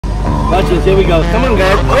Watch this, here we go. Come on,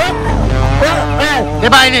 guys.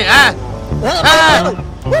 Get behind it.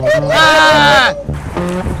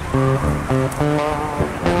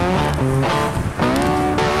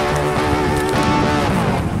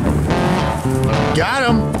 Got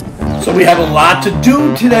him. So we have a lot to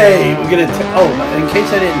do today. We're gonna, in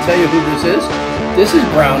case I didn't tell you who this is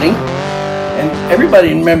Brownie. And everybody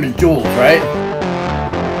remembers Jules, right?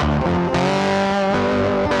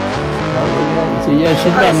 So yeah,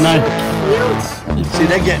 she's about 9. See,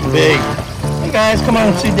 they're getting big. Hey guys, come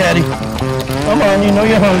on, see Daddy. Come on, you know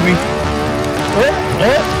you're hungry.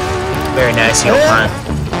 Very nice, yohan.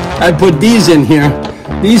 I put these in here.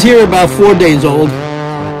 These here are about 4 days old.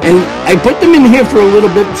 And I put them in here for a little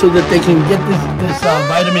bit so that they can get this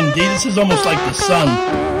vitamin D. This is almost like the sun.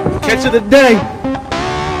 Catch of the day.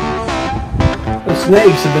 The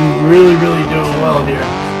snakes have been really doing well here.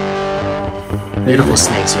 Beautiful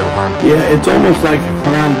snakes, yohan. Yeah, it's almost like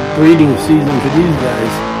around breeding season for these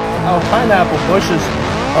guys. Our pineapple bushes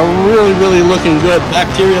are really looking good.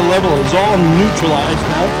 Bacteria level is all neutralized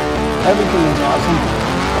now. Everything is awesome.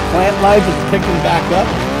 Plant life is picking back up.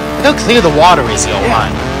 Look how clear the water is, yohan.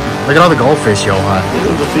 Yeah. Look at all the goldfish, yohan.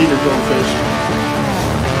 Look at the feeder goldfish.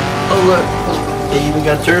 Oh look, they even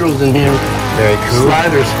got turtles in here. Very cool.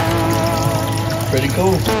 Sliders. Pretty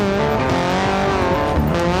cool.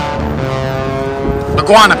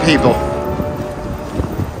 Iguana people.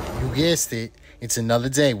 You guessed it. It's another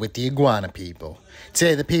day with the iguana people.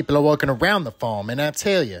 Today the people are working around the farm, and I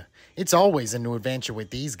tell you, it's always a new adventure with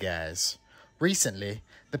these guys. Recently,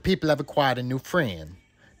 the people have acquired a new friend.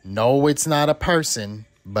 No, it's not a person,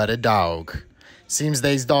 but a dog. Seems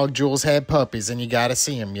these dog Jules had puppies, and you gotta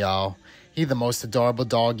see him, y'all. He the most adorable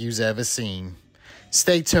dog you've ever seen.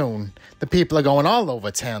 Stay tuned. The people are going all over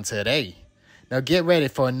town today. Now get ready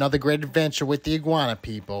for another great adventure with the iguana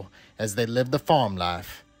people as they live the farm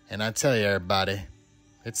life. And I tell you, everybody,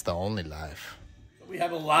 it's the only life. We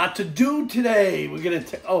have a lot to do today. We're gonna,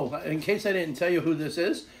 in case I didn't tell you who this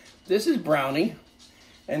is Brownie.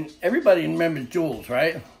 And everybody remembers Jules,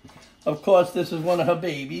 right? Of course, this is one of her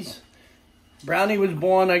babies. Brownie was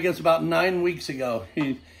born, I guess, about 9 weeks ago.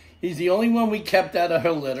 He's the only one we kept out of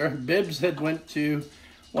her litter. Bibbs had went to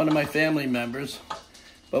one of my family members.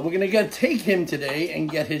 But we're going to take him today and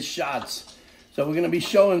get his shots. So we're going to be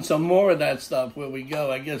showing some more of that stuff where we go.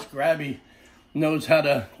 I guess Grabby knows how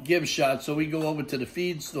to give shots, so we go over to the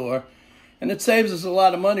feed store. And it saves us a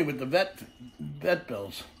lot of money with the vet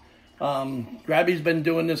bills. Grabby's been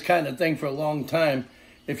doing this kind of thing for a long time.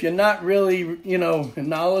 If you're not really,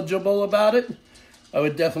 knowledgeable about it, I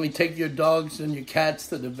would definitely take your dogs and your cats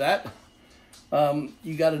to the vet.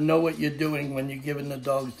 You got to know what you're doing when you're giving the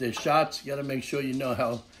dogs their shots. You got to make sure you know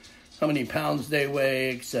how many pounds they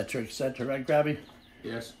weigh, etc., etc. Right, Grabby?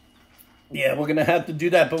 Yes. Yeah, we're going to have to do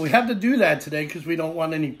that. But we have to do that today because we don't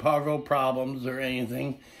want any parvo problems or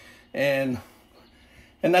anything. And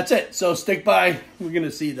that's it. So stick by. We're going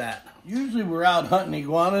to see that. Usually we're out hunting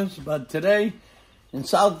iguanas, but today in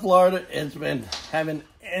South Florida, it's been having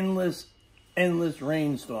endless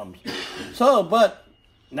rainstorms. So, but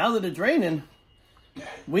now that it's raining,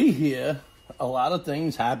 we hear a lot of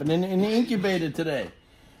things happening in the incubator today.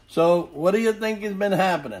 So, what do you think has been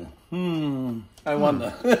happening? I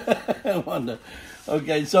wonder. I wonder.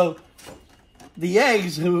 Okay, so the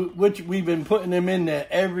eggs, which we've been putting them in there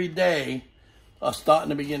every day, are starting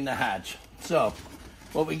to begin to hatch. So,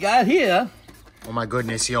 what we got here... Oh my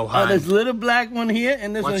goodness, yohan. This little black one here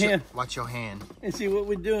and this one here. Watch your hand. And see, what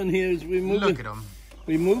we're doing here is Look at them.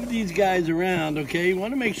 We move these guys around, okay? You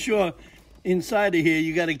want to make sure inside of here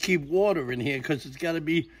you got to keep water in here because it's got to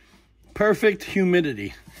be perfect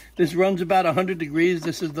humidity. This runs about 100 degrees.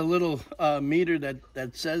 This is the little meter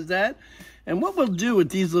that says that. And what we'll do with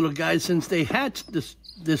these little guys, since they hatched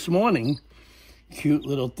this morning, cute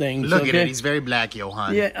little things. Look at it. He's very black,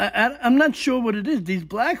 yohan. Yeah, I'm not sure what it is. These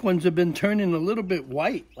black ones have been turning a little bit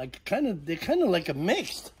white. They're kind of like a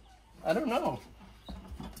mixed. I don't know.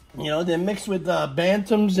 They're mixed with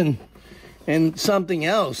bantams and something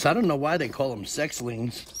else. I don't know why they call them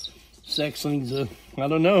sexlings. Sexlings, I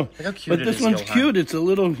don't know. Look how cute but this one's cute. It's a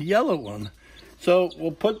little yellow one. So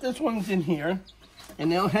we'll put this one in here,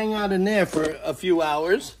 and they'll hang out in there for a few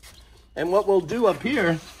hours. And what we'll do up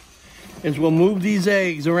here is we'll move these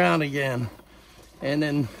eggs around again. And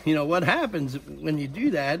then, what happens when you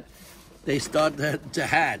do that, they start to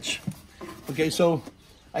hatch. Okay, so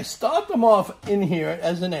I start them off in here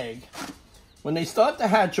as an egg. When they start to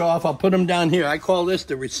hatch off, I'll put them down here. I call this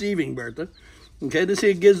the receiving bertha. Okay, this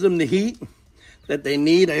here gives them the heat that they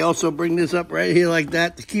need. I also bring this up right here like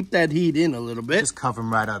that to keep that heat in a little bit. Just cover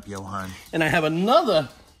them right up, yohan. And I have another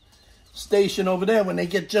station over there when they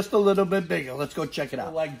get just a little bit bigger. Let's go check it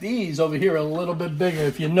out. Like these over here are a little bit bigger.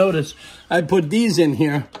 If you notice, I put these in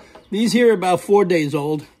here. These here are about 4 days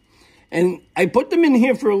old. And I put them in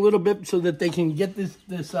here for a little bit so that they can get this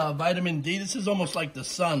vitamin D. This is almost like the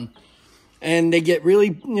sun. And they get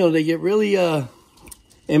really,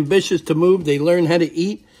 ambitious to move. They learn how to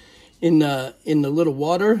eat in the little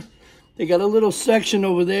water. They got a little section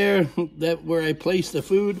over there where I place the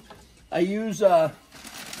food. I use a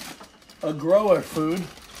grower food.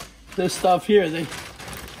 This stuff here,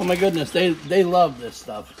 oh my goodness, they love this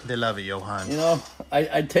stuff. They love it, Yohan. You know,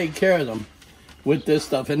 I take care of them with this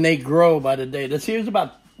stuff, and they grow by the day. This here's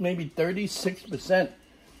about maybe 36%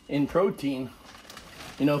 in protein,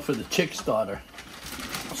 you know, for the chick starter.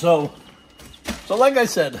 So like I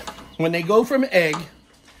said, when they go from egg,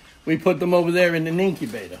 we put them over there in an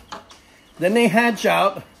incubator. Then they hatch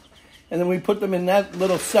out, and then we put them in that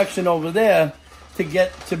little section over there to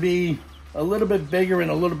get to be a little bit bigger and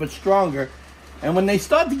a little bit stronger. And when they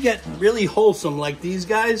start to get really wholesome like these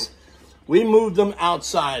guys, we move them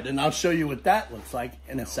outside, and I'll show you what that looks like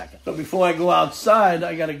in a second. So before I go outside,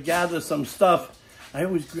 I got to gather some stuff. I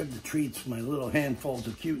always grab the treats for my little handfuls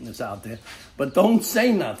of cuteness out there, but don't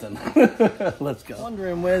say nothing. Let's go.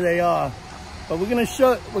 Wondering where they are, but we're gonna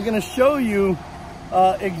show you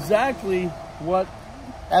exactly what,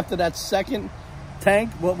 after that second tank,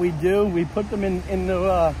 what we do. We put them in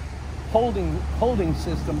the holding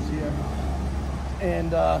systems here,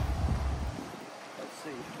 and let's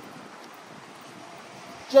see,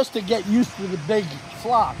 just to get used to the big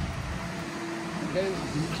flock. Okay,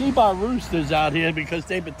 we keep our roosters out here because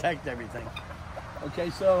they protect everything. Okay,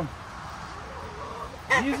 so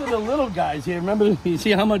these are the little guys here. Remember, you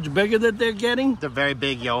see how much bigger that they're getting? They're very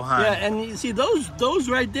big, Yohan. Yeah, and you see those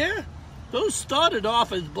right there? Those started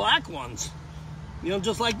off as black ones. You know,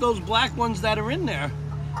 just like those black ones that are in there.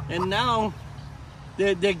 And now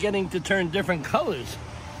they're getting to turn different colors.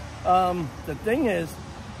 The thing is,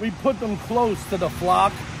 we put them close to the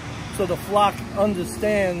flock so the flock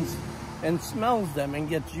understands and smells them and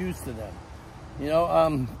gets used to them. You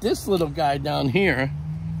know, this little guy down here,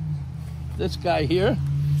 this guy here,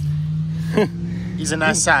 he's a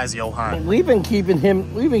nice size, Yohan. We've been keeping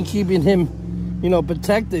him, you know,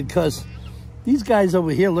 protected, because these guys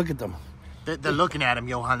over here, look at them. They're looking at him,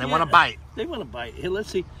 Yohan. They want to bite. They want to bite. Here,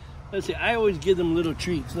 let's see. I always give them little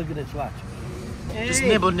treats. Look at this, watch. Hey, just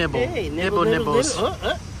nibble. Hey, nibbles.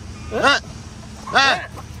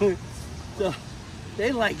 So,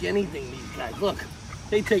 they like anything, these guys. Look,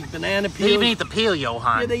 they take banana peels. They even eat the peel,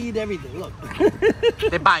 Yohan. Yeah, they eat everything. Look.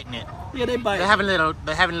 They're biting it. Yeah, they bite. They're having a little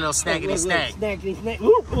snackety snack. Snackety snack.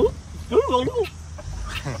 Ooh, ooh, ooh, ooh.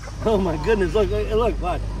 Oh my goodness! Look,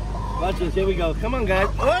 watch. Watch this. Here we go. Come on, guys.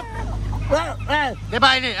 They're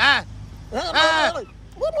biting it. Yeah.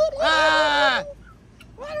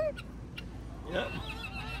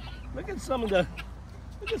 Look at some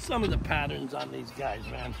of the patterns on these guys,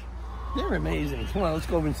 man. They're amazing. Come on, let's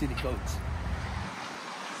go over and see the goats.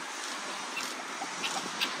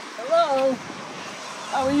 Hello.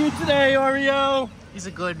 How are you today, Oreo? He's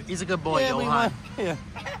a good boy, Yohan. Here,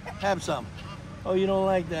 have some. Oh, you don't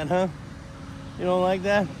like that, huh? You don't like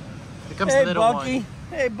that? Here comes the little Bucky. one.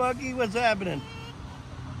 Hey, Bucky, what's happening?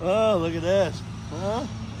 Oh, look at this. Huh?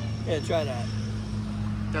 Yeah, try that.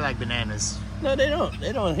 They're like bananas. No, they don't.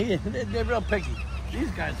 They don't. They're real picky.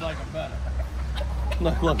 These guys like them better.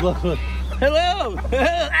 Look. Hello!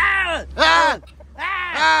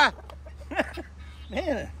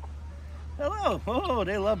 Man. Hello. Oh,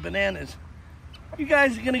 they love bananas. You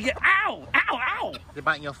guys are gonna get ow! They're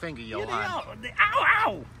biting your finger, Yohan. Yeah,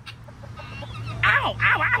 ow!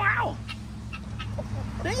 Ow!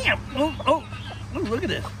 Damn! Oh, look at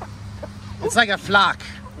this. It's like a flock.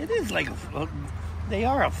 It is like they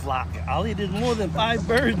are a flock, Ollie. There's more than 5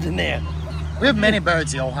 birds in there. We have many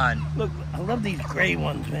birds, Yohan. Look, I love these gray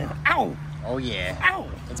ones, man. Ow! Oh yeah. Ow!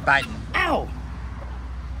 It's biting. Ow!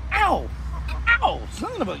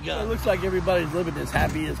 Son of a gun! It looks like everybody's living as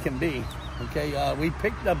happy as can be. Okay, we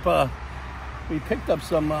picked up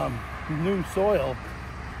some new soil.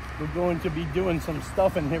 We're going to be doing some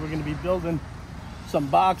stuff in here. We're going to be building some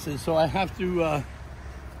boxes. So I have to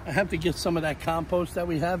get some of that compost that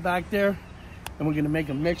we have back there, and we're going to make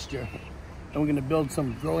a mixture, and we're going to build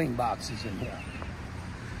some growing boxes in here.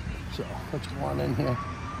 So let's go on in here.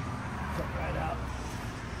 Come right out.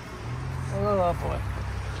 Oh boy.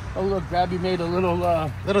 Oh look, Grabby made a little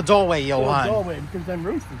doorway, Yohan. Doorway, because them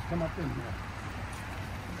roosters come up in here.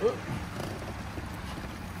 Ooh.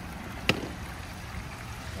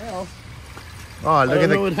 Well, Oh, look I at don't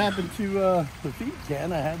know what happened to the feed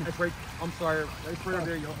can. I had. I'm sorry. Right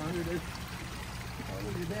there, Yohan. Oh,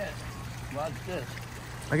 look at that. Watch this.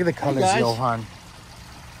 Look at the colors, guys. Johan.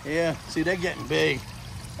 Yeah, see, they're getting big.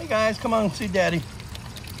 Hey, guys, come on, see Daddy.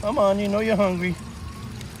 Come on, you know you're hungry.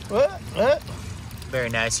 What? Very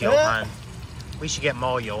nice, Johan. We should get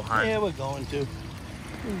more, Johan. Yeah, we're going to.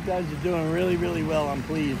 These guys are doing really, really well. I'm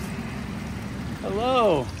pleased.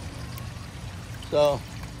 Hello. So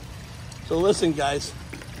listen, guys.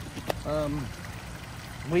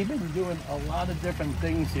 We've been doing a lot of different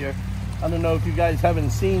things here. I don't know if you guys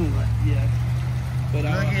haven't seen yet, but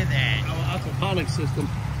Look at that. Our aquaponics system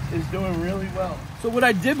is doing really well. So what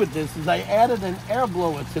I did with this is I added an air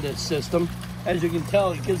blower to this system. As you can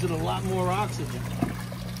tell, it gives it a lot more oxygen.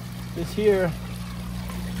 This here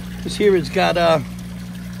has got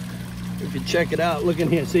if you check it out, look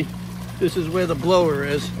in here, see? This is where the blower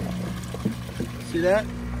is. See that?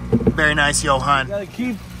 Very nice, Johan. You gotta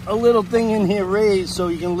keep a little thing in here raised so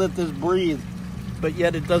you can let this breathe, but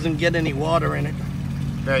yet it doesn't get any water in it.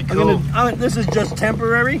 Very cool. This is just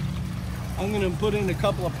temporary. I'm gonna put in a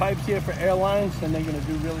couple of pipes here for airlines, and they're gonna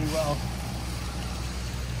do really well.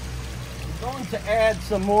 We're going to add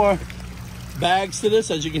some more bags to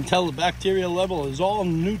this. As you can tell, the bacteria level is all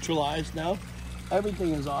neutralized now.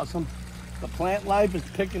 Everything is awesome. The plant life is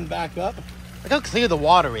picking back up. Look how clear the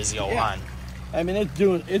water is, Johan. Yeah. I mean, it's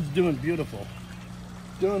doing beautiful.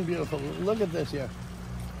 Doing beautiful. Look at this here.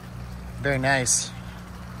 Very nice.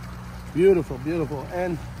 Beautiful, beautiful.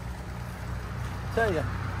 And I tell you,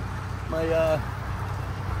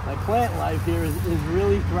 my plant life here is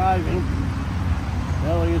really thriving.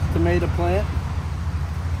 Well, look, it's tomato plant.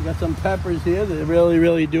 We got some peppers here. They're really,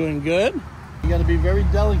 really doing good. You got to be very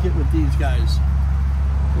delicate with these guys.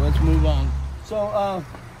 Let's move on. So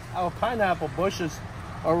our pineapple bushes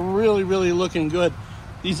are really, really looking good.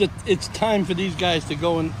 It's time for these guys to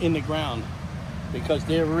go in the ground because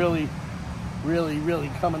they're really, really, really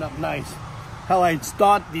coming up nice. How I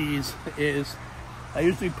start these is I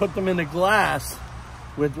usually put them in a glass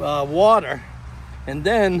with water, and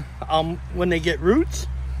then when they get roots,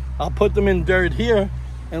 I'll put them in dirt here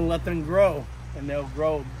and let them grow, and they'll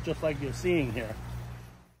grow just like you're seeing here.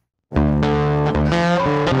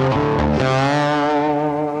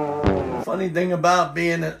 Funny thing about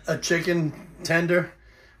being a chicken tender,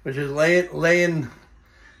 which is laying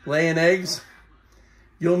eggs,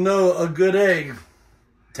 you'll know a good egg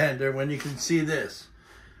tender when you can see this.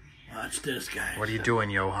 Watch this, guy. What are you doing,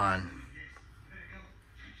 Johan?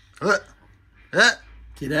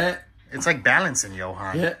 See that? It's like balancing,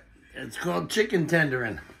 Johan. Yeah, it's called chicken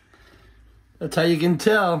tendering. That's how you can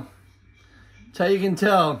tell. That's how you can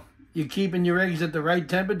tell you're keeping your eggs at the right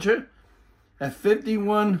temperature, at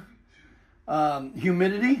 51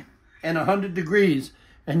 humidity and 100 degrees,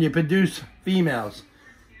 and you produce females.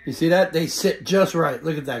 You see that? They sit just right.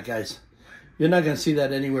 Look at that, guys. You're not going to see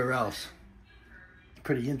that anywhere else. It's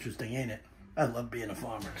pretty interesting, ain't it? I love being a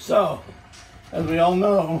farmer. So, as we all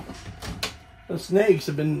know, the snakes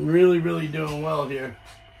have been really, really doing well here.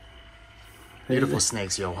 Beautiful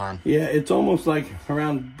snakes, Johan. Yeah, it's almost like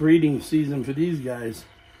around breeding season for these guys.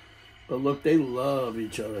 But look, they love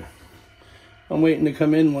each other. I'm waiting to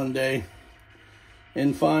come in one day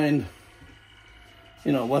and find,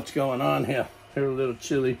 you know, what's going on here. They're a little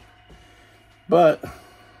chilly. But,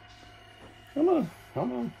 come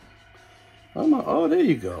on. Oh, there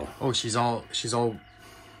you go. Oh, she's all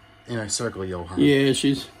in a circle, Johan. Yeah,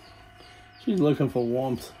 she's looking for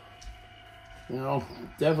warmth. You know,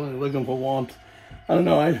 definitely looking for warmth. I don't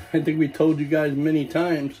know, I think we told you guys many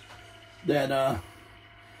times that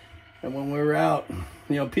when we're out,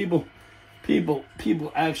 you know, people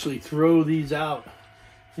actually throw these out.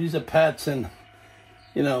 These are pets, and,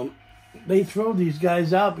 you know, they throw these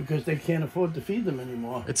guys out because they can't afford to feed them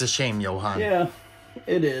anymore. It's a shame, Johan. Yeah,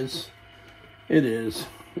 it is. It is.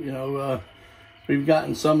 You know, we've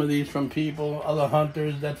gotten some of these from people, other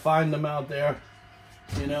hunters that find them out there,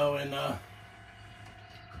 you know, and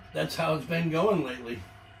that's how it's been going lately.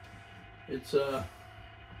 It's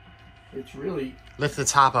really... Lift the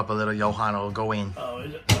top up a little, Johan, it'll go in. Oh,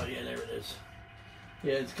 is it? Oh, yeah, there it is.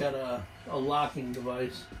 Yeah, it's got a locking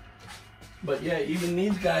device. But yeah, even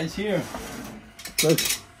these guys here, look,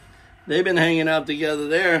 they've been hanging out together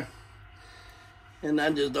there, and I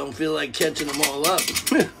just don't feel like catching them all up.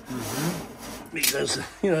 Because,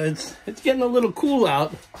 you know, it's getting a little cool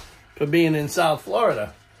out for being in South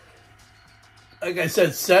Florida. Like I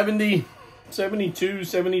said, 70, 72,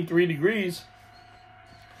 73 degrees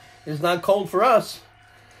is not cold for us.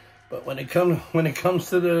 But when it comes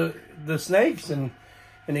to the snakes and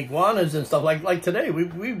iguanas and stuff, like today,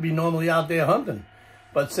 we'd be normally out there hunting.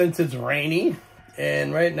 But since it's rainy,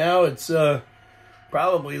 and right now it's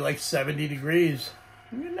probably like 70 degrees,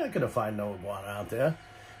 you're not going to find no iguana out there.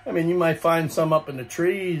 I mean, you might find some up in the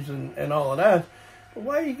trees and all of that. But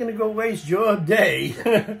why are you going to go waste your day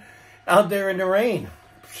out there in the rain?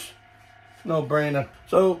 No brainer.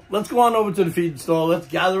 So let's go on over to the feed store. Let's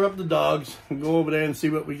gather up the dogs and go over there and see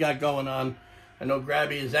what we got going on. I know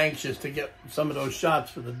Grabby is anxious to get some of those shots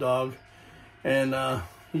for the dog. And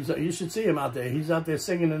you should see him out there. He's out there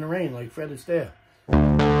singing in the rain like Fred Astaire.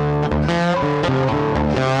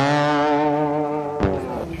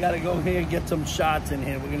 We got to go here and get some shots in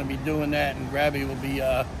here. We're going to be doing that. And Grabby will be,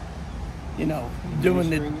 you know, doing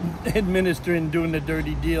the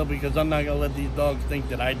dirty deal because I'm not going to let these dogs think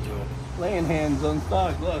that I do it. Laying hands on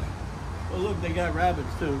stock, look. Oh, look, they got rabbits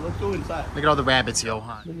too. Let's go inside. Look at all the rabbits,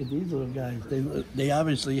 Johan. Look at these little guys. They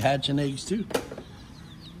obviously hatching eggs too.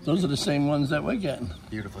 Those are the same ones that we're getting.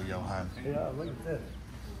 Beautiful, Johan. Yeah, look at this.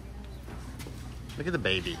 Look at the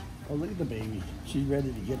baby. Oh, look at the baby. She's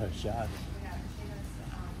ready to get her shots.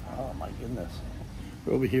 Oh my goodness.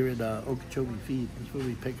 We're over here at Okeechobee Feed. That's where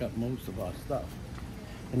we pick up most of our stuff.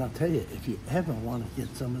 And I'll tell you, if you ever want to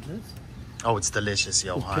get some of this, oh, it's delicious,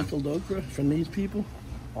 Johan. pickled okra from these people,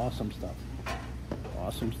 awesome stuff.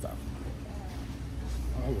 Awesome stuff.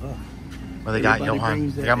 Oh, look. Well, they got,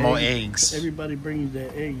 Johan, they got more eggs. Everybody brings their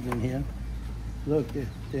eggs in here. Look,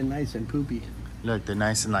 they're nice and poopy. Look, they're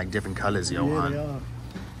nice and like different colors, Johan. Yeah, they are.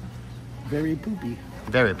 Very poopy.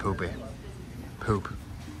 Very poopy. Poop.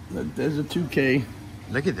 Look, there's a 2K.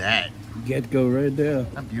 Look at that. Get-go right there.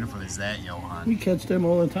 How beautiful is that, Johan? We catch them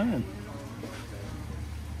all the time.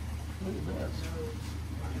 Look at this.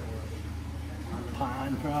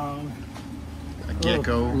 Pine frog. A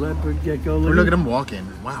gecko. Oh, leopard gecko. Look at him walking.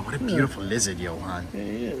 Wow, what a beautiful lizard, Johan. Yeah,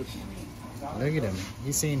 he is. Look at him.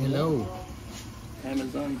 He's saying hello.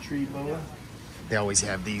 Amazon tree boa. They always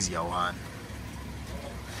have these, Johan.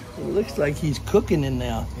 It looks like he's cooking in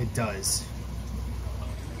there. It does.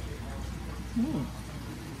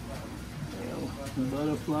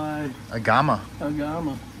 Butterfly. Agama.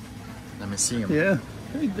 Agama. Let me see him. Yeah.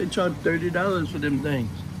 They charge $30 for them things.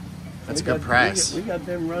 That's a good price. We got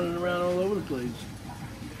them running around all over the place.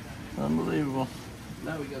 Unbelievable.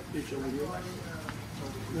 Now we got fish over here.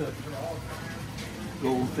 Look.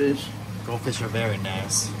 Goldfish. Goldfish are very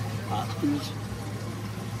nice. Oscars.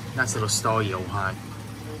 Nice little stall, Johan.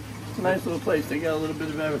 It's a nice little place. They got a little bit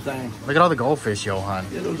of everything. Look at all the goldfish, Johan.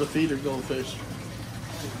 Yeah, those are feeder goldfish.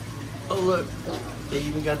 Oh, look. They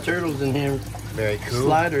even got turtles in here. Very cool.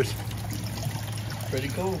 Sliders. Pretty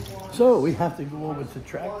cool. So we have to go over to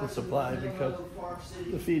Tractor Supply because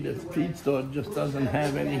the feed store just doesn't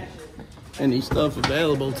have any stuff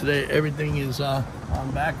available today. Everything is on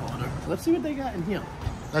back order. Let's see what they got in here.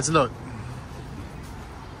 Let's look.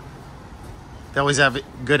 They always have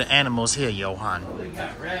good animals here, Johan. Oh, they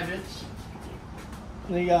got rabbits.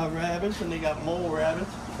 They got rabbits and they got mole rabbits.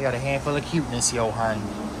 They got a handful of cuteness, Johan.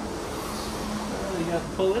 They got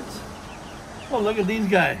pullets. Oh, look at these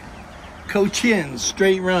guys. Cochins,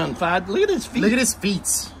 straight run. Look at his feet. Look at his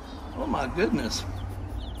feet. Oh my goodness.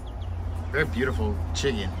 Very beautiful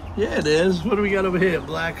chicken. Yeah, it is. What do we got over here?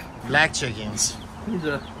 Black chickens. These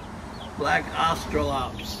are black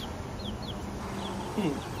Australops.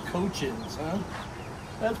 Cochins, huh?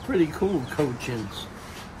 That's pretty cool, cochins.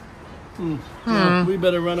 Yeah, we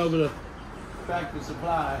better run over to Tractor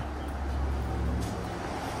Supply.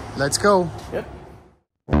 Let's go. Yep.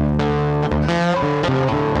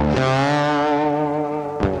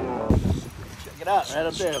 Check it out, right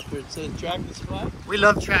up there where it says Tractor Supply. We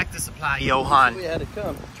love Tractor Supply, Johan. We had to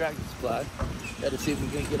come to Tractor Supply. Got to see if we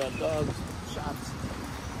can get our dogs shots.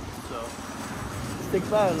 So stick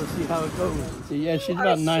by, let's see how it goes. So yeah, she's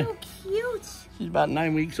about nine. So cute. She's about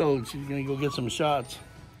 9 weeks old. She's gonna go get some shots.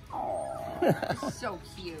 So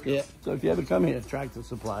cute. Yeah. So if you ever come here, Tractor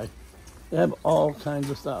Supply, they have all kinds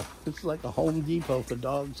of stuff. It's like a Home Depot for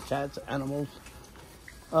dogs, cats, animals.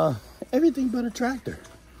 Everything but a tractor.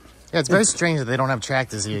 Yeah, it's very strange that they don't have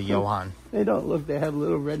tractors here, Johan. They don't. Look, they have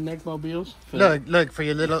little redneck mobiles. Look for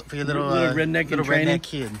your little redneck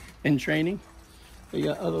kid. In training. They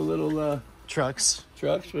got other little trucks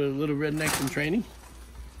for little rednecks in training.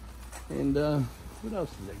 And what else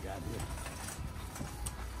do they got here?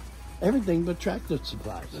 Everything but Tractor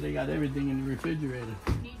Supplies. So they got everything in the refrigerator.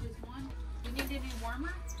 You need just one? You need any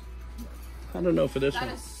warmer? I don't know for this one.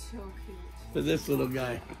 That is so cute. For this little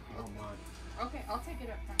guy. Oh my. Okay, I'll take it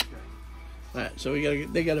up front. All right, so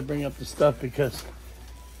they got to bring up the stuff because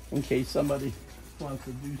in case somebody wants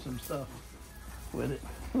to do some stuff with it.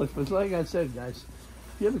 Look, but like I said, guys,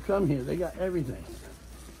 if you ever come here, they got everything.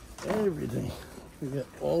 Everything. They got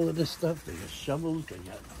all of this stuff. They got shovels. They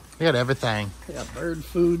got everything. They got bird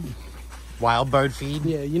food. Wild bird feed?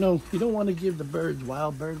 Yeah, you know, you don't want to give the birds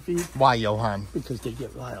wild bird feed Why, Johan? because they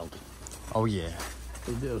get wild. Oh, yeah.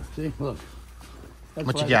 They do. See, look. That's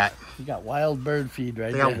What you why got? You got wild bird feed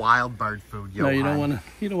right They there. got wild bird food, No, Johan. you don't want to.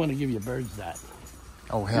 You don't want to give your birds that.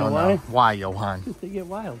 Oh, hell know no. why? Why, Johan? They get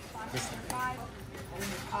wild.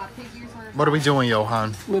 Piggies are What are we doing,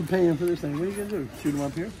 Johan? We're paying for this thing. What are you gonna do? Shoot them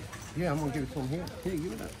up here? Yeah, I'm gonna give it to him here. Here,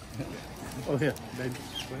 give it up. Oh, here, baby.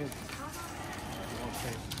 Go ahead.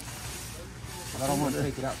 But I don't want to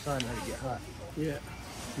take it outside and let it get hot. Yeah.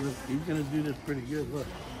 Look, he's gonna do this pretty good. Look.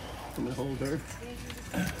 I'm gonna hold her. ready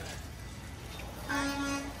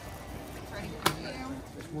for you.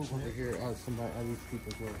 Let's move over here as somebody, as these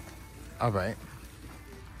people go. All right.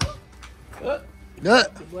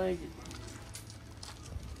 The blanket.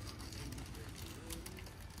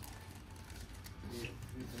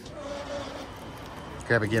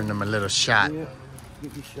 Grab it, giving them a little shot. Yeah.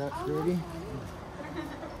 Get your shots ready.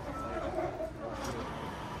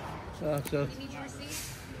 So, You need your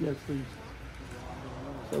receipt? yes, please.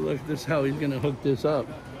 So look, this is how he's gonna hook this up.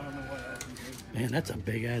 Man, that's a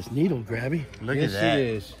big ass needle, Grabby. Look Yes, at that. it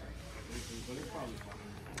is.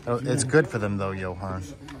 Oh, it's good for them, though, Johan.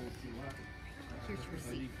 Here's your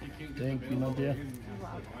receipt. Thank you, my dear.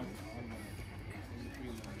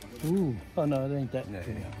 Ooh, oh no, it ain't that.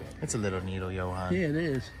 It's a little needle, Johan. Yeah, it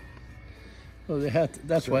is. Oh, they have to,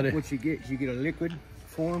 that's why they. What you get is you get a liquid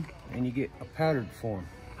form and you get a powdered form.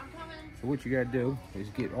 So what you gotta do is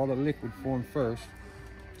get all the liquid form first.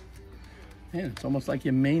 Man, it's almost like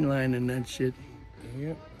you're mainlining that shit.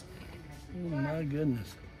 Yep. Oh my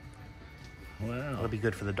goodness. Wow. It'll be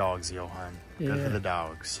good for the dogs, Johan. Good Yeah. for the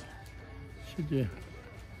dogs. Should you?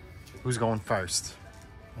 Who's going first?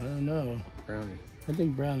 I don't know. Brownie. I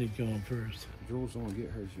think Brownie's going first. Jules don't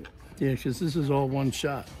get hers yet. Yeah, because this is all one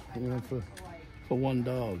shot, you know, for one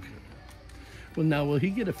dog. Well, now, will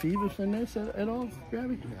he get a fever from this at all,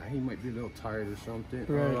 Grabby? Yeah, he might be a little tired or something.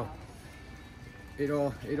 Right. It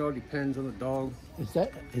all depends on the dog.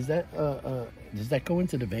 Does that go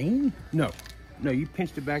into the vein? No, you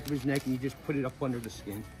pinch the back of his neck and you just put it up under the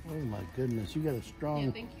skin. Oh my goodness, you got a Yeah,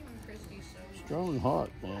 strong, thank you, Christy. So strong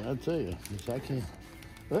heart, man. I tell you, yes, I can't.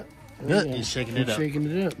 Look, he's shaking it up. Shaking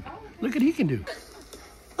it up. Look what he can do.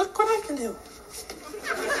 Look what I can do.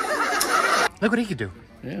 Look what he can do.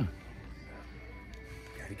 Yeah.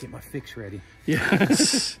 Gotta get my fix ready. Yeah.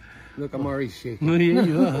 Look, I'm already shaking. Well, yeah,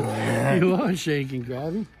 you are. You are shaking,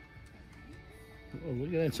 Grabby. Oh, look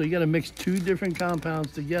at that. So you got to mix two different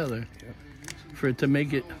compounds together for it to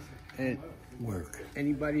make it And work.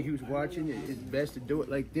 anybody who's watching, it's best to do it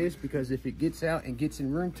like this because if it gets out and gets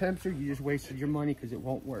in room temperature, you just wasted your money because it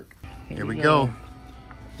won't work. Here we go.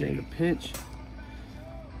 Take a pinch.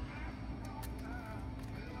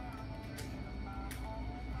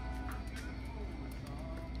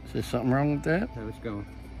 Is there something wrong with that? Now it's going.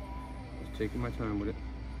 Just taking my time with it.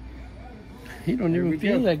 You don't There even we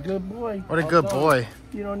feel go. that, good boy. What a good boy.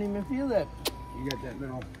 You don't even feel that. You got that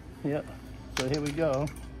little. Yep. So here we go.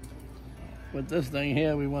 With this thing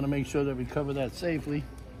here, we want to make sure that we cover that safely.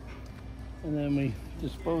 And then we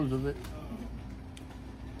dispose of it.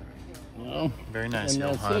 You know? Very nice, And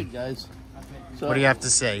that's Johan. it, guys. So, What do you have to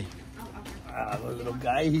say? the little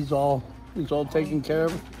guy, he's all taken care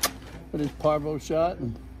of with his parvo shot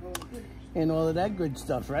and all of that good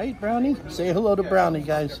stuff, right, Brownie? Say hello to Brownie,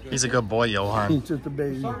 guys. He's a good boy, Johan. He's just a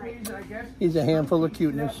baby. He's a handful of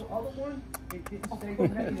cuteness. see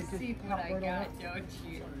what I got, don't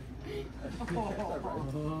you?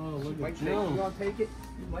 Oh, look Might at take it. You Joe. want to take it?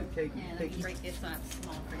 You might take Yeah, it. let Take me it. break this up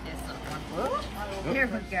small for this one. Here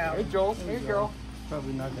we Hey, go. Joel. Hey, girl.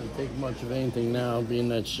 Probably not going to take much of anything now, being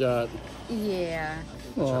that shot. Yeah.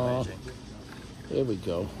 Aw. There we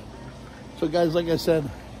go. So, guys, like I said,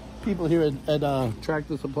 people here at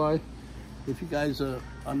Tractor Supply, if you guys are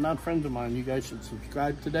not friends of mine, you guys should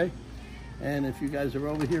subscribe today. And if you guys are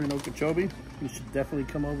over here in Okeechobee, you should definitely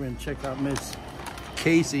come over and check out Miss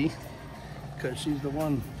Casey, because she's the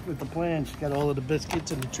one with the plan. She's got all of the biscuits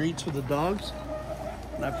and the treats for the dogs.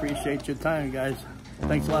 And I appreciate your time, guys.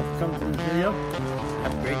 Thanks a lot for coming to this video.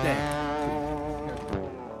 Have a great day.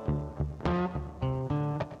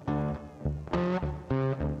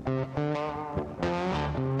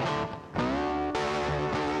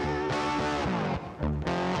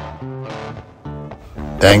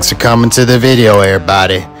 Thanks for coming to the video,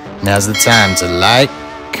 everybody. Now's the time to like,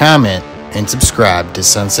 comment, and subscribe to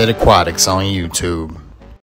Sunset Aquatics on YouTube.